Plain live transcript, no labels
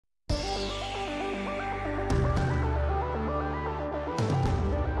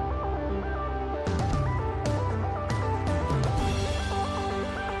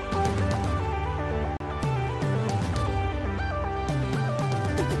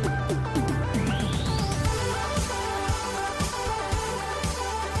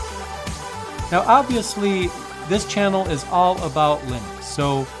Now obviously this channel is all about Linux,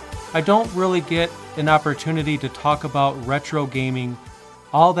 so I don't really get an opportunity to talk about retro gaming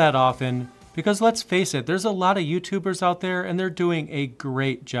all that often because let's face it, there's a lot of YouTubers out there and they're doing a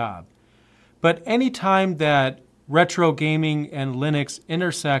great job. But anytime that retro gaming and Linux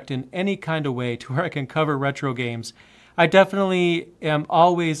intersect in any kind of way to where I can cover retro games, I definitely am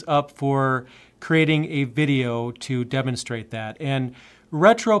always up for creating a video to demonstrate that. And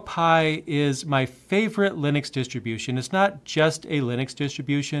RetroPie is my favorite Linux distribution. It's not just a Linux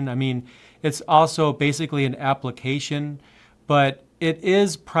distribution. I mean, it's also basically an application, but it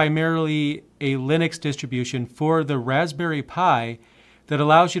is primarily a Linux distribution for the Raspberry Pi that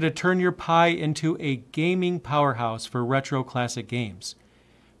allows you to turn your Pi into a gaming powerhouse for retro classic games.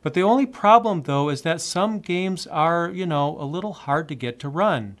 But the only problem though is that some games are, a little hard to get to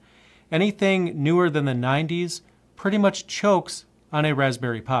run. Anything newer than the 90s pretty much chokes on a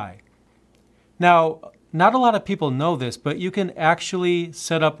Raspberry Pi. Now, not a lot of people know this, but you can actually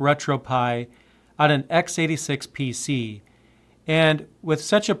set up RetroPie on an x86 PC. And with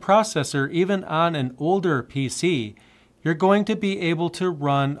such a processor, even on an older PC, you're going to be able to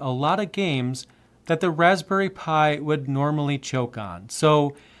run a lot of games that the Raspberry Pi would normally choke on.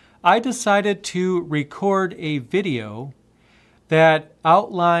 So I decided to record a video that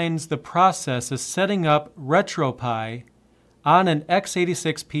outlines the process of setting up RetroPie on an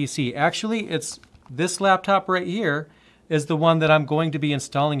x86 PC. Actually, it's this laptop right here is the one that I'm going to be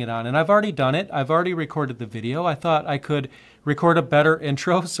installing it on. And I've already done it. I've already recorded the video. I thought I could record a better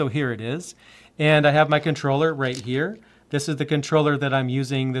intro, so here it is. And I have my controller right here. This is the controller that I'm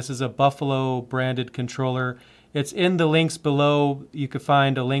using. This is a Buffalo branded controller. It's in the links below. You can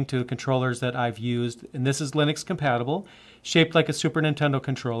find a link to the controllers that I've used. And this is Linux compatible, shaped like a Super Nintendo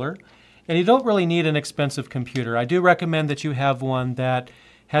controller. And you don't really need an expensive computer. I do recommend that you have one that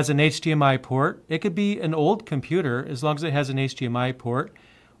has an HDMI port. It could be an old computer as long as it has an HDMI port.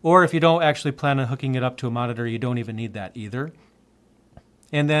 Or if you don't actually plan on hooking it up to a monitor, you don't even need that either.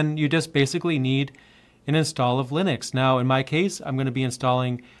 And then you just basically need an install of Linux. Now, in my case, I'm going to be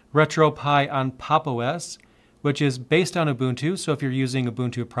installing RetroPie on Pop! OS, which is based on Ubuntu. So if you're using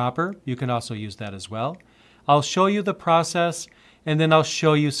Ubuntu proper, you can also use that as well. I'll show you the process, and then I'll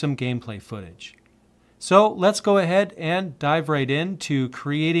show you some gameplay footage. So let's go ahead and dive right into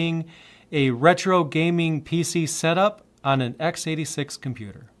creating a retro gaming PC setup on an x86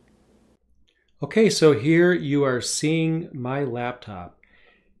 computer. Okay, so here you are seeing my laptop.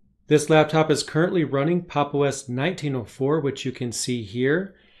 This laptop is currently running Pop! OS 1904, which you can see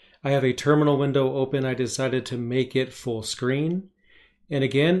here. I have a terminal window open. I decided to make it full screen. And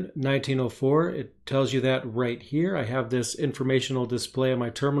again, 1904, it tells you that right here. I have this informational display on my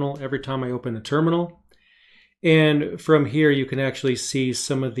terminal every time I open a terminal. And from here, you can actually see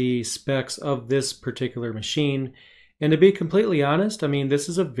some of the specs of this particular machine. And to be completely honest, I mean, this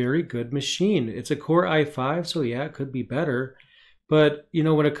is a very good machine. It's a Core i5, so yeah, it could be better. But,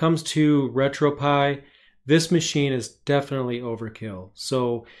 when it comes to RetroPie, this machine is definitely overkill.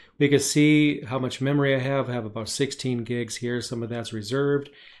 So we can see how much memory I have. I have about 16 gigs here. Some of that's reserved.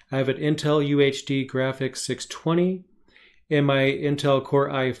 I have an Intel UHD graphics 620. And my Intel Core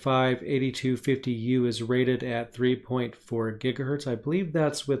i5 8250U is rated at 3.4 gigahertz. I believe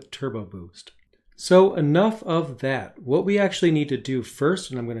that's with Turbo Boost. So enough of that. What we actually need to do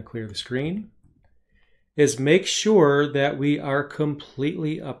first, and I'm going to clear the screen, is make sure that we are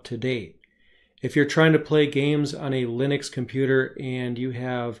completely up to date. If you're trying to play games on a Linux computer and you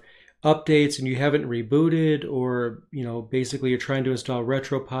have updates and you haven't rebooted, or basically you're trying to install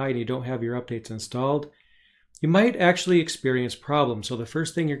RetroPie and you don't have your updates installed, you might actually experience problems. So the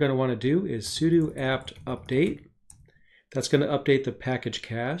first thing you're going to want to do is sudo apt update. That's going to update the package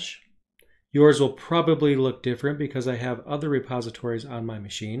cache. Yours will probably look different because I have other repositories on my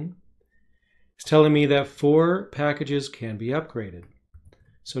machine. It's telling me that 4 packages can be upgraded.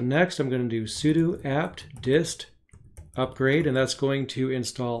 So next I'm going to do sudo apt dist upgrade, and that's going to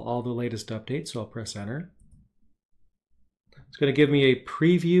install all the latest updates. So I'll press enter. It's going to give me a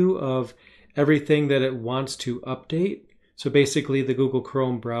preview of everything that it wants to update. So basically the Google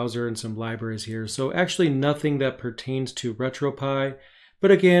Chrome browser and some libraries here. So actually nothing that pertains to RetroPie,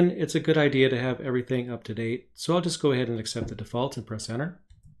 but again, it's a good idea to have everything up to date. So I'll just go ahead and accept the defaults and press enter.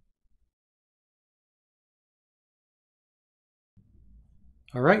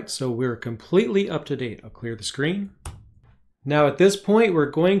 All right, so we're completely up to date. I'll clear the screen. Now at this point, we're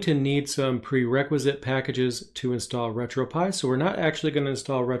going to need some prerequisite packages to install RetroPie. So we're not actually going to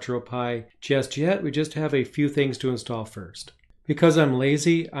install RetroPie just yet. We just have a few things to install first. Because I'm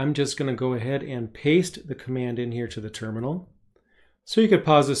lazy, I'm just going to go ahead and paste the command in here to the terminal. So you could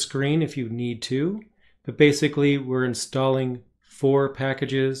pause the screen if you need to, but basically we're installing 4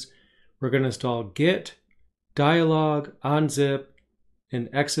 packages. We're going to install git, dialog, unzip,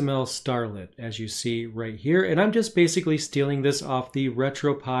 and XML starlet, as you see right here. And I'm just basically stealing this off the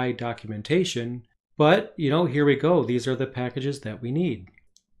RetroPie documentation. But, here we go. These are the packages that we need.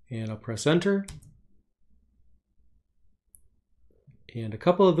 And I'll press enter. And a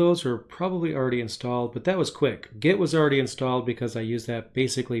couple of those are probably already installed, but that was quick. Git was already installed because I use that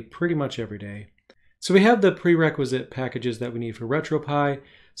basically pretty much every day. So we have the prerequisite packages that we need for RetroPie,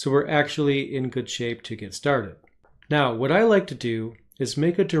 so we're actually in good shape to get started. Now, what I like to do is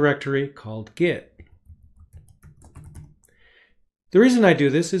make a directory called git. The reason I do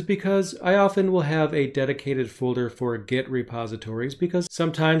this is because I often will have a dedicated folder for Git repositories, because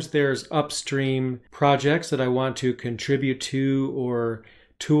sometimes there's upstream projects that I want to contribute to or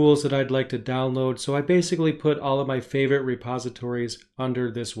tools that I'd like to download. So I basically put all of my favorite repositories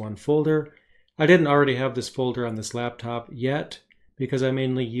under this one folder. I didn't already have this folder on this laptop yet because I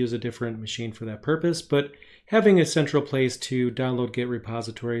mainly use a different machine for that purpose, but having a central place to download Git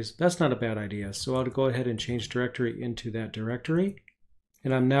repositories, that's not a bad idea. So I'll go ahead and change directory into that directory.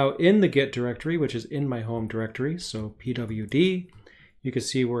 And I'm now in the Git directory, which is in my home directory. So pwd, you can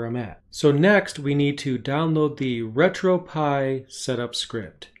see where I'm at. So next we need to download the RetroPie setup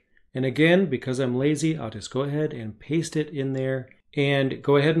script. And again, because I'm lazy, I'll just go ahead and paste it in there. And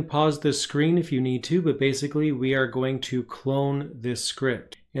go ahead and pause the screen if you need to, but basically we are going to clone this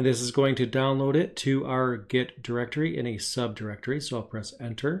script. And this is going to download it to our Git directory in a subdirectory. So I'll press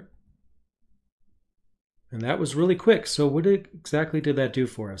enter. And that was really quick. So what exactly did that do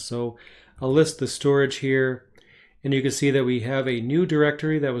for us? So I'll list the storage here. And you can see that we have a new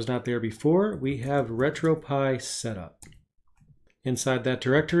directory that was not there before. We have RetroPie setup. Inside that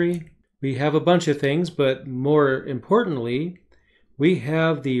directory, we have a bunch of things, but more importantly, we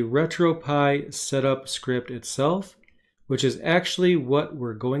have the RetroPie setup script itself, which is actually what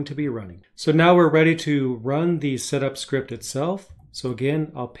we're going to be running. So now we're ready to run the setup script itself. So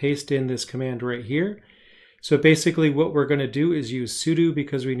again, I'll paste in this command right here. So basically what we're going to do is use sudo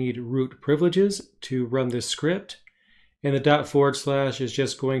because we need root privileges to run this script. And the / is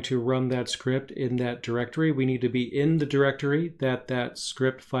just going to run that script in that directory. We need to be in the directory that that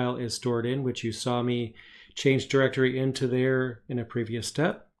script file is stored in, which you saw me change directory into there in a previous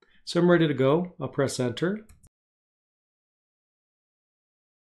step. So I'm ready to go. I'll press enter.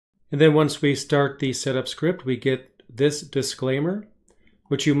 And then once we start the setup script, we get this disclaimer,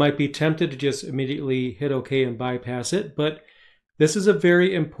 which you might be tempted to just immediately hit OK and bypass it. But this is a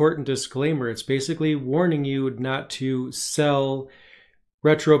very important disclaimer. It's basically warning you not to sell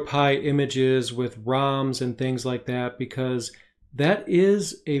RetroPie images with ROMs and things like that, because that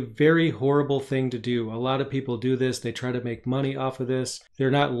is a very horrible thing to do. A lot of people do this. They try to make money off of this. They're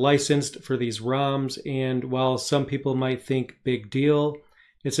not licensed for these ROMs. And while some people might think big deal,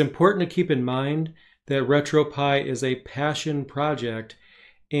 it's important to keep in mind that RetroPie is a passion project.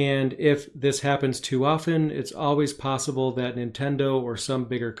 And if this happens too often, it's always possible that Nintendo or some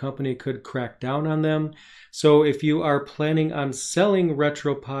bigger company could crack down on them. So if you are planning on selling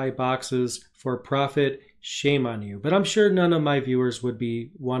RetroPie boxes for profit, shame on you. But I'm sure none of my viewers would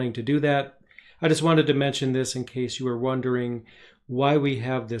be wanting to do that. I just wanted to mention this in case you were wondering why we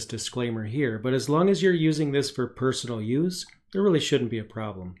have this disclaimer here. But as long as you're using this for personal use, there really shouldn't be a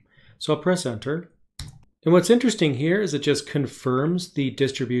problem. So I'll press enter. And what's interesting here is it just confirms the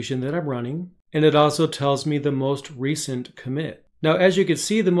distribution that I'm running. And it also tells me the most recent commit. Now, as you can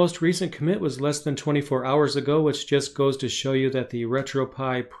see, the most recent commit was less than 24 hours ago, which just goes to show you that the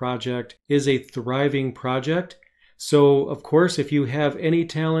RetroPie project is a thriving project. So, of course, if you have any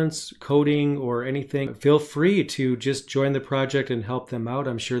talents, coding, or anything, feel free to just join the project and help them out.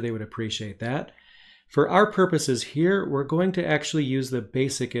 I'm sure they would appreciate that. For our purposes here, we're going to actually use the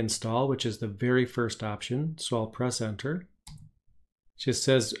basic install, which is the very first option. So I'll press enter. It just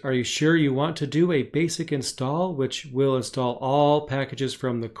says, are you sure you want to do a basic install, which will install all packages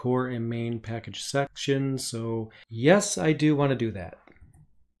from the core and main package section? So yes, I do want to do that.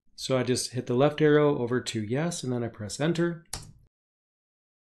 So I just hit the left arrow over to yes, and then I press enter.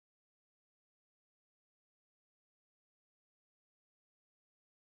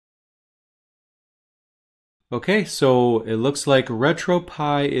 Okay, so it looks like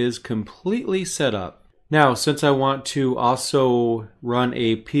RetroPie is completely set up. Now, since I want to also run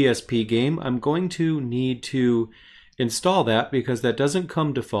a PSP game, I'm going to need to install that because that doesn't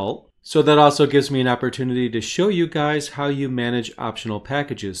come default. So that also gives me an opportunity to show you guys how you manage optional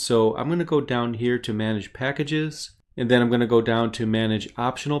packages. So I'm going to go down here to manage packages, and then I'm going to go down to manage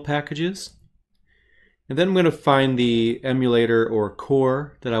optional packages. And then I'm going to find the emulator or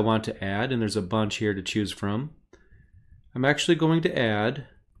core that I want to add, and there's a bunch here to choose from. I'm actually going to add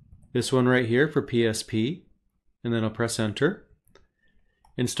this one right here for PSP, and then I'll press enter.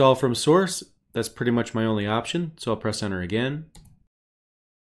 Install from source, that's pretty much my only option, so I'll press enter again.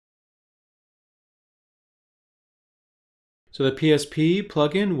 So the PSP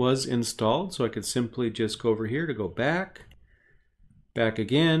plugin was installed, so I could simply just go over here to go back, back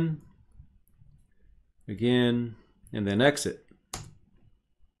again, and then exit.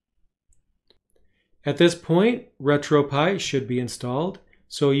 At this point, RetroPie should be installed,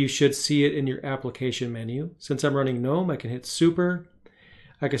 so you should see it in your application menu. Since I'm running GNOME, I can hit super.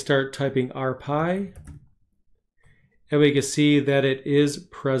 I can start typing RPie, and we can see that it is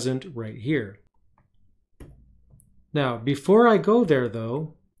present right here. Now, before I go there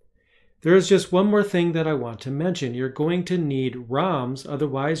though, there is just one more thing that I want to mention. You're going to need ROMs,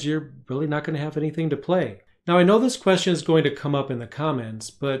 otherwise you're really not going to have anything to play. Now, I know this question is going to come up in the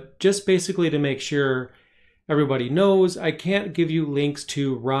comments, but just basically to make sure everybody knows, I can't give you links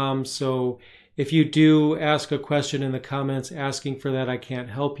to ROMs, so if you do ask a question in the comments asking for that, I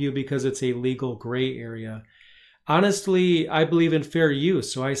can't help you because it's a legal gray area. Honestly, I believe in fair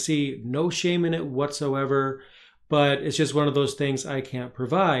use, so I see no shame in it whatsoever, but it's just one of those things I can't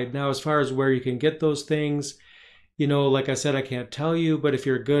provide. Now, as far as where you can get those things, you know, like I said, I can't tell you, but if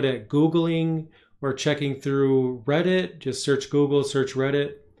you're good at Googling or checking through Reddit, just search Google, search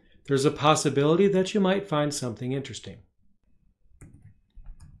Reddit, there's a possibility that you might find something interesting.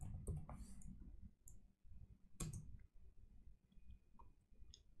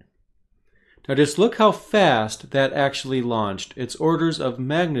 Now just look how fast that actually launched. It's orders of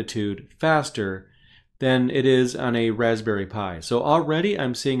magnitude faster than it is on a Raspberry Pi. So already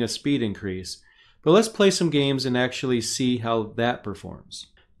I'm seeing a speed increase. But let's play some games and actually see how that performs.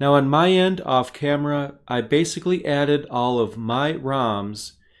 Now on my end, off camera, I basically added all of my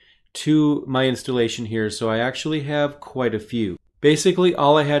ROMs to my installation here, so I actually have quite a few. Basically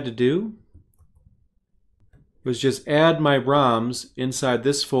all I had to do was just add my ROMs inside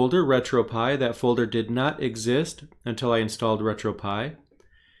this folder, RetroPie. That folder did not exist until I installed RetroPie.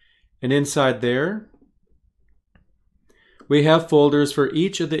 And inside there, we have folders for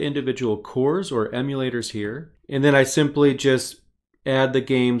each of the individual cores or emulators here. And then I simply just add the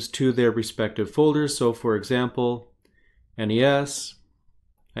games to their respective folders. So for example, NES,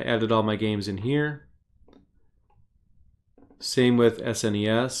 I added all my games in here. Same with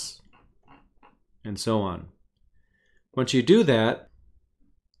SNES, and so on. Once you do that,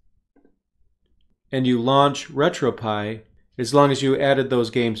 and you launch RetroPie, as long as you added those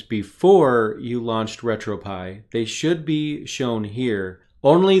games before you launched RetroPie, they should be shown here.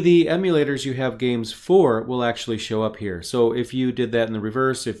 Only the emulators you have games for will actually show up here. So if you did that in the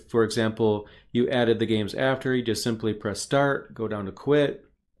reverse, if for example you added the games after, you just simply press start, go down to quit,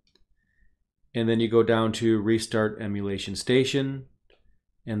 and then you go down to restart emulation station,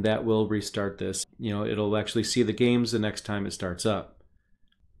 and that will restart this. You know, it'll actually see the games the next time it starts up.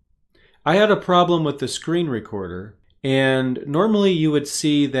 I had a problem with the screen recorder, and normally you would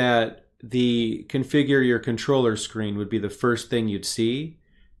see that the configure your controller screen would be the first thing you'd see,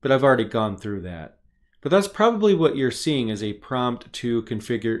 but I've already gone through that. But that's probably what you're seeing as a prompt to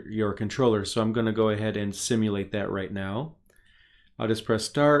configure your controller, so I'm going to go ahead and simulate that right now. I'll just press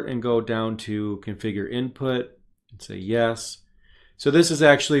start and go down to configure input and say yes. So this is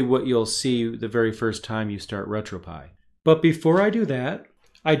actually what you'll see the very first time you start RetroPie. But before I do that,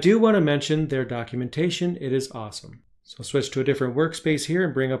 I do want to mention their documentation. It is awesome. So I'll switch to a different workspace here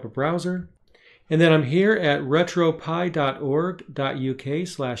and bring up a browser. And then I'm here at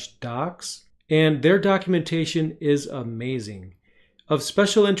retropie.org.uk/docs. And their documentation is amazing. Of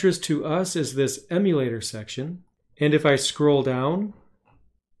special interest to us is this emulator section. And if I scroll down,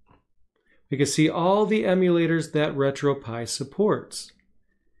 we can see all the emulators that RetroPie supports.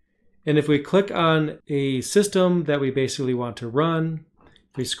 And if we click on a system that we basically want to run,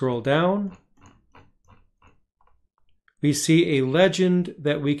 if we scroll down, we see a legend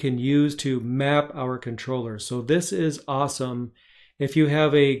that we can use to map our controller. So this is awesome. If you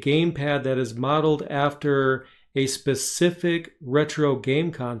have a gamepad that is modeled after a specific retro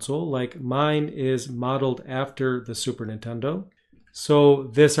game console, like mine is modeled after the Super Nintendo. So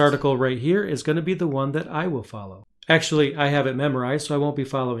this article right here is going to be the one that I will follow. Actually, I have it memorized, so I won't be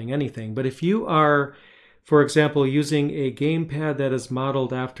following anything. But if you are, for example, using a gamepad that is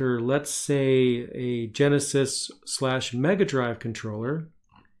modeled after, let's say, a Genesis/Mega Drive controller,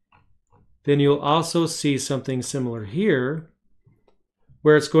 then you'll also see something similar here,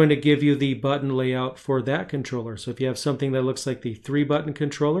 where it's going to give you the button layout for that controller. So if you have something that looks like the 3-button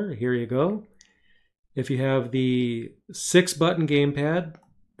controller, here you go. If you have the 6-button gamepad,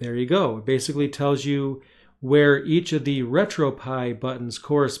 there you go. It basically tells you where each of the RetroPie buttons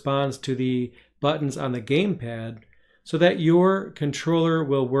corresponds to the buttons on the gamepad, so that your controller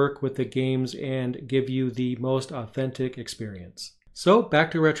will work with the games and give you the most authentic experience. So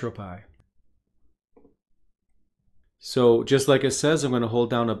back to RetroPie. So just like it says, I'm going to hold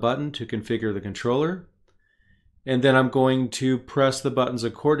down a button to configure the controller, and then I'm going to press the buttons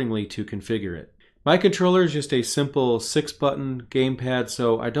accordingly to configure it. My controller is just a simple 6-button gamepad,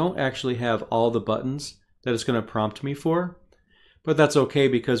 so I don't actually have all the buttons that it's going to prompt me for, but that's okay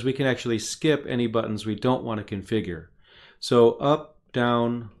because we can actually skip any buttons we don't want to configure. So up,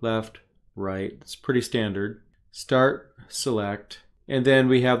 down, left, right, it's pretty standard. Start, select, and then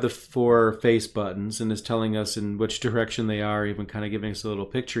we have the 4 face buttons, and it's telling us in which direction they are, even kind of giving us a little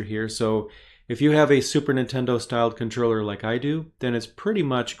picture here. So if you have a Super Nintendo styled controller like I do, then it's pretty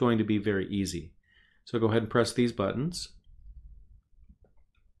much going to be very easy. So go ahead and press these buttons.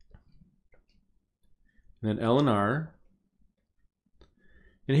 And then L and R.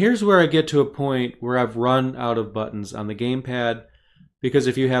 And here's where I get to a point where I've run out of buttons on the gamepad, because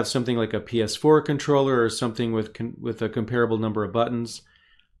if you have something like a PS4 controller or something with a comparable number of buttons,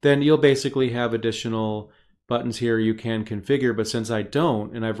 then you'll basically have additional buttons here you can configure. But since I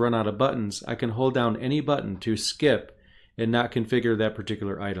don't, and I've run out of buttons, I can hold down any button to skip and not configure that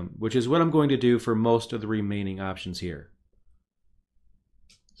particular item, which is what I'm going to do for most of the remaining options here.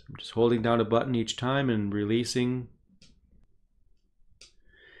 So I'm just holding down a button each time and releasing.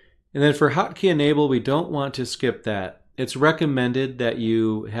 And then for hotkey enable, we don't want to skip that. It's recommended that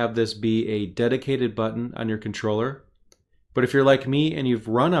you have this be a dedicated button on your controller. But if you're like me and you've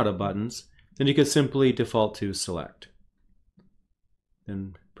run out of buttons, then you could simply default to select.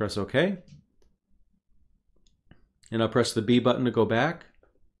 Then press OK. And I'll press the B button to go back.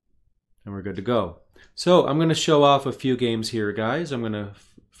 And we're good to go. So I'm going to show off a few games here, guys. I'm going to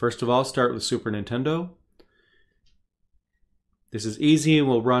first of all start with Super Nintendo. This is easy and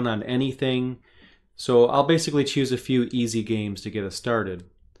will run on anything. So I'll basically choose a few easy games to get us started.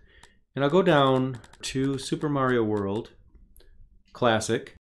 And I'll go down to Super Mario World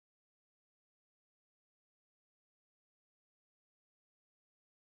Classic.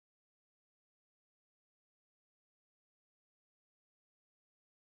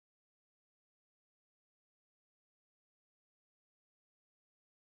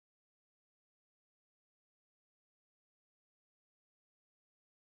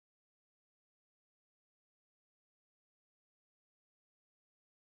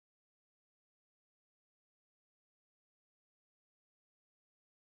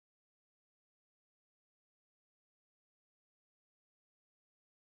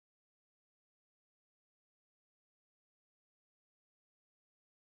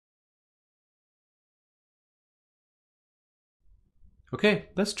 Okay,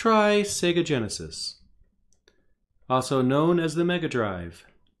 let's try Sega Genesis, also known as the Mega Drive,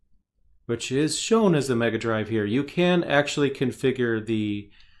 which is shown as the Mega Drive here. You can actually configure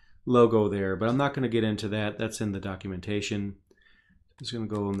the logo there, but I'm not going to get into that. That's in the documentation. Just going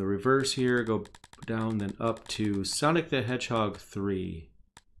to go in the reverse here, go down, then up to Sonic the Hedgehog 3.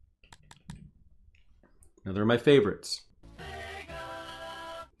 Now they're my favorites.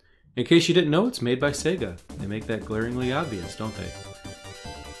 In case you didn't know, it's made by Sega. They make that glaringly obvious, don't they?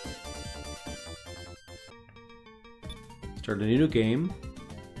 Start a new game.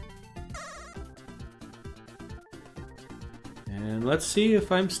 And let's see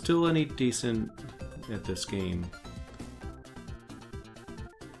if I'm still any decent at this game.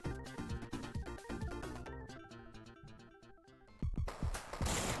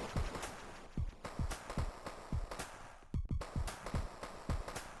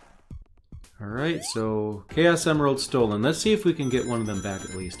 Alright, so Chaos Emerald stolen. Let's see if we can get one of them back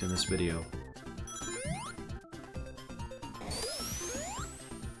at least in this video.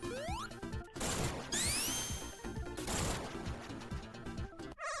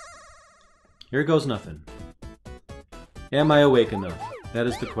 Here goes nothing. Am I awake enough? That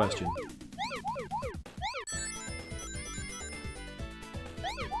is the question.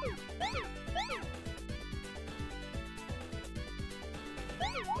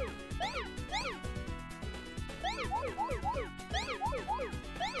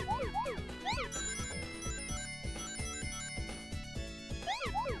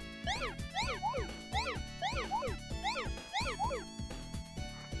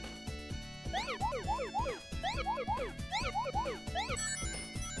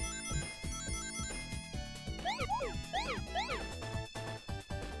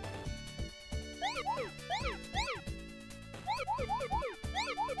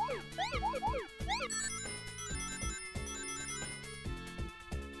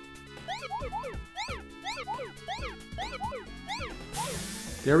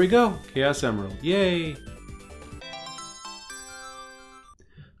 There we go, Chaos Emerald, yay!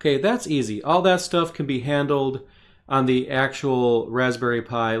 Okay, that's easy. All that stuff can be handled on the actual Raspberry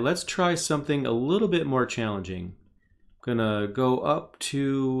Pi. Let's try something a little bit more challenging. I'm gonna go up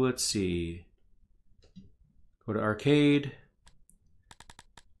to, let's see, go to Arcade,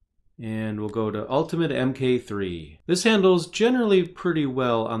 and we'll go to Ultimate MK3. This handles generally pretty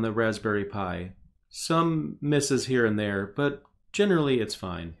well on the Raspberry Pi. Some misses here and there, but generally it's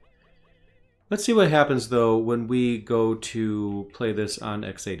fine. Let's see what happens though when we go to play this on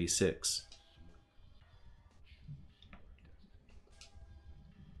x86.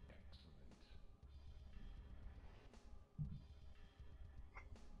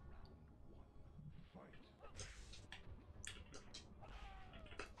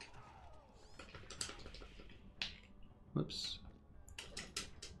 Whoops.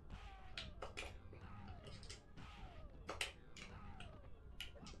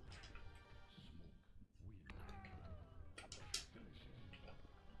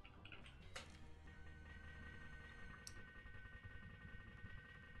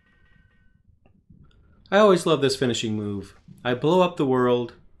 I always love this finishing move. I blow up the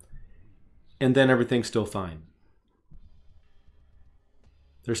world, and then everything's still fine.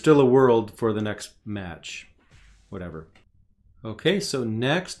 There's still a world for the next match. Whatever. Okay, so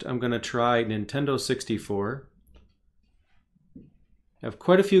next I'm going to try Nintendo 64. I have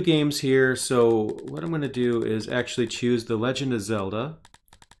quite a few games here, so what I'm going to do is actually choose The Legend of Zelda,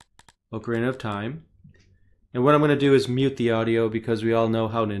 Ocarina of Time. And what I'm going to do is mute the audio because we all know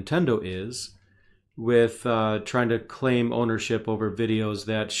how Nintendo is with trying to claim ownership over videos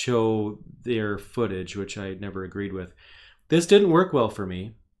that show their footage, which I never agreed with. This didn't work well for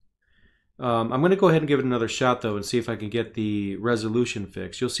me. I'm going to go ahead and give it another shot though and see if I can get the resolution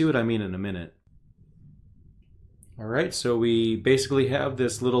fixed. You'll see what I mean in a minute. Alright, so we basically have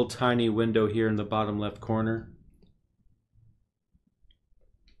this little tiny window here in the bottom left corner.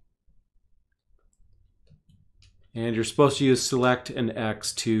 And you're supposed to use Select and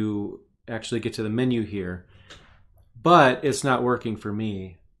X to actually get to the menu here. But it's not working for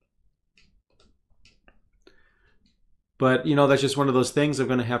me. But, you know, that's just one of those things. I'm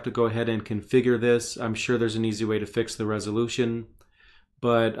going to have to go ahead and configure this. I'm sure there's an easy way to fix the resolution.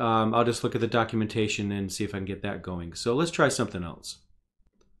 But I'll just look at the documentation and see if I can get that going. So let's try something else.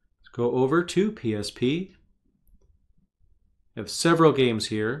 Let's go over to PSP. I have several games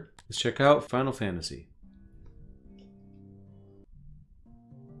here. Let's check out Final Fantasy.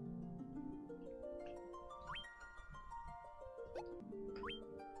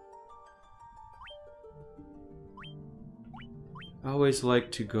 I always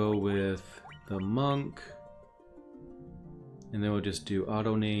like to go with the monk, and then we'll just do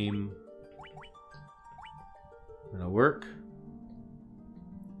auto name. That'll work.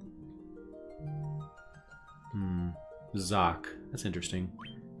 Zoc. That's interesting.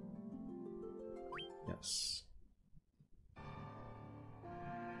 Yes.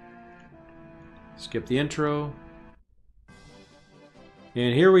 Skip the intro.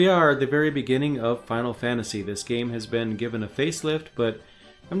 And here we are at the very beginning of Final Fantasy. This game has been given a facelift, but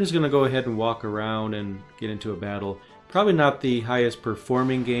I'm just going to go ahead and walk around and get into a battle. Probably not the highest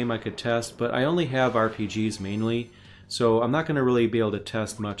performing game I could test, but I only have RPGs mainly, so I'm not going to really be able to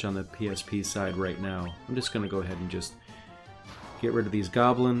test much on the PSP side right now. I'm just going to go ahead and just get rid of these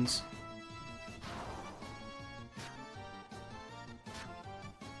goblins.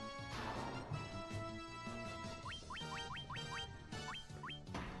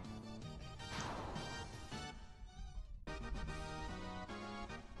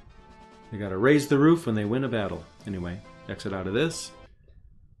 They gotta raise the roof when they win a battle. Anyway, exit out of this.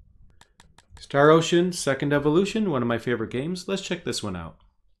 Star Ocean, Second Evolution, one of my favorite games. Let's check this one out.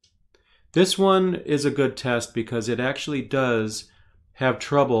 This one is a good test because it actually does have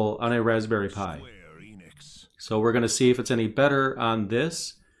trouble on a Raspberry Pi. So we're gonna see if it's any better on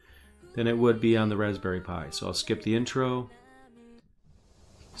this than it would be on the Raspberry Pi. So I'll skip the intro,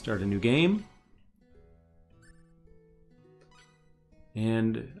 start a new game.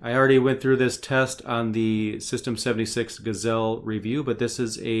 And I already went through this test on the System 76 Gazelle review, but this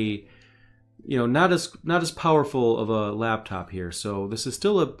is a, you know, not as powerful of a laptop here, so this is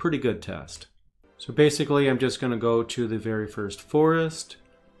still a pretty good test. So basically I'm just going to go to the very first forest,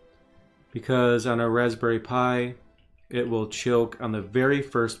 because on a Raspberry Pi it will choke on the very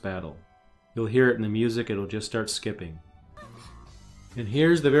first battle. You'll hear it in the music, it'll just start skipping. And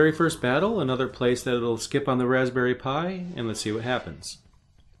here's the very first battle, another place that it'll skip on the Raspberry Pi, and let's see what happens.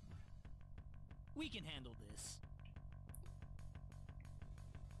 We can handle this.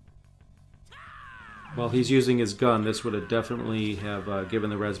 While he's using his gun, this would have definitely have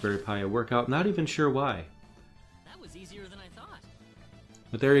given the Raspberry Pi a workout. Not even sure why. That was easier than I thought.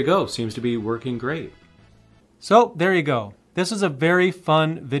 But there you go. Seems to be working great. So there you go. This is a very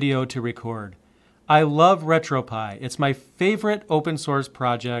fun video to record. I love RetroPie. It's my favorite open source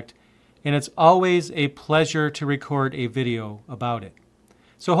project, and it's always a pleasure to record a video about it.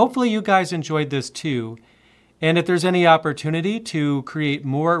 So hopefully you guys enjoyed this too. And if there's any opportunity to create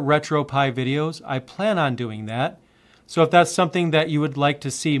more RetroPie videos, I plan on doing that. So if that's something that you would like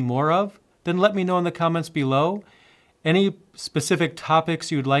to see more of, then let me know in the comments below. Any specific topics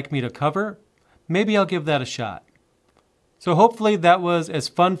you'd like me to cover, maybe I'll give that a shot. So hopefully that was as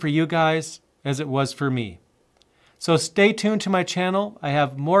fun for you guys as it was for me. So stay tuned to my channel. I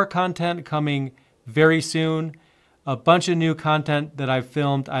have more content coming very soon. A bunch of new content that I've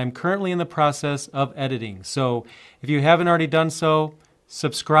filmed. I'm currently in the process of editing. So if you haven't already done so,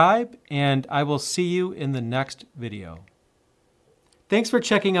 subscribe, and I will see you in the next video. Thanks for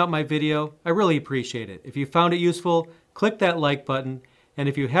checking out my video. I really appreciate it. If you found it useful, click that like button. And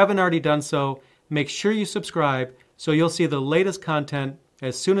if you haven't already done so, make sure you subscribe so you'll see the latest content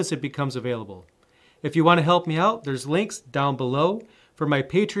as soon as it becomes available. If you want to help me out, there's links down below for my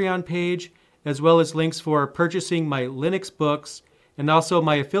Patreon page, as well as links for purchasing my Linux books, and also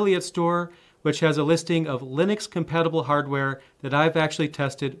my affiliate store, which has a listing of Linux-compatible hardware that I've actually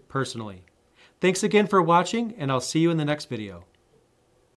tested personally. Thanks again for watching, and I'll see you in the next video.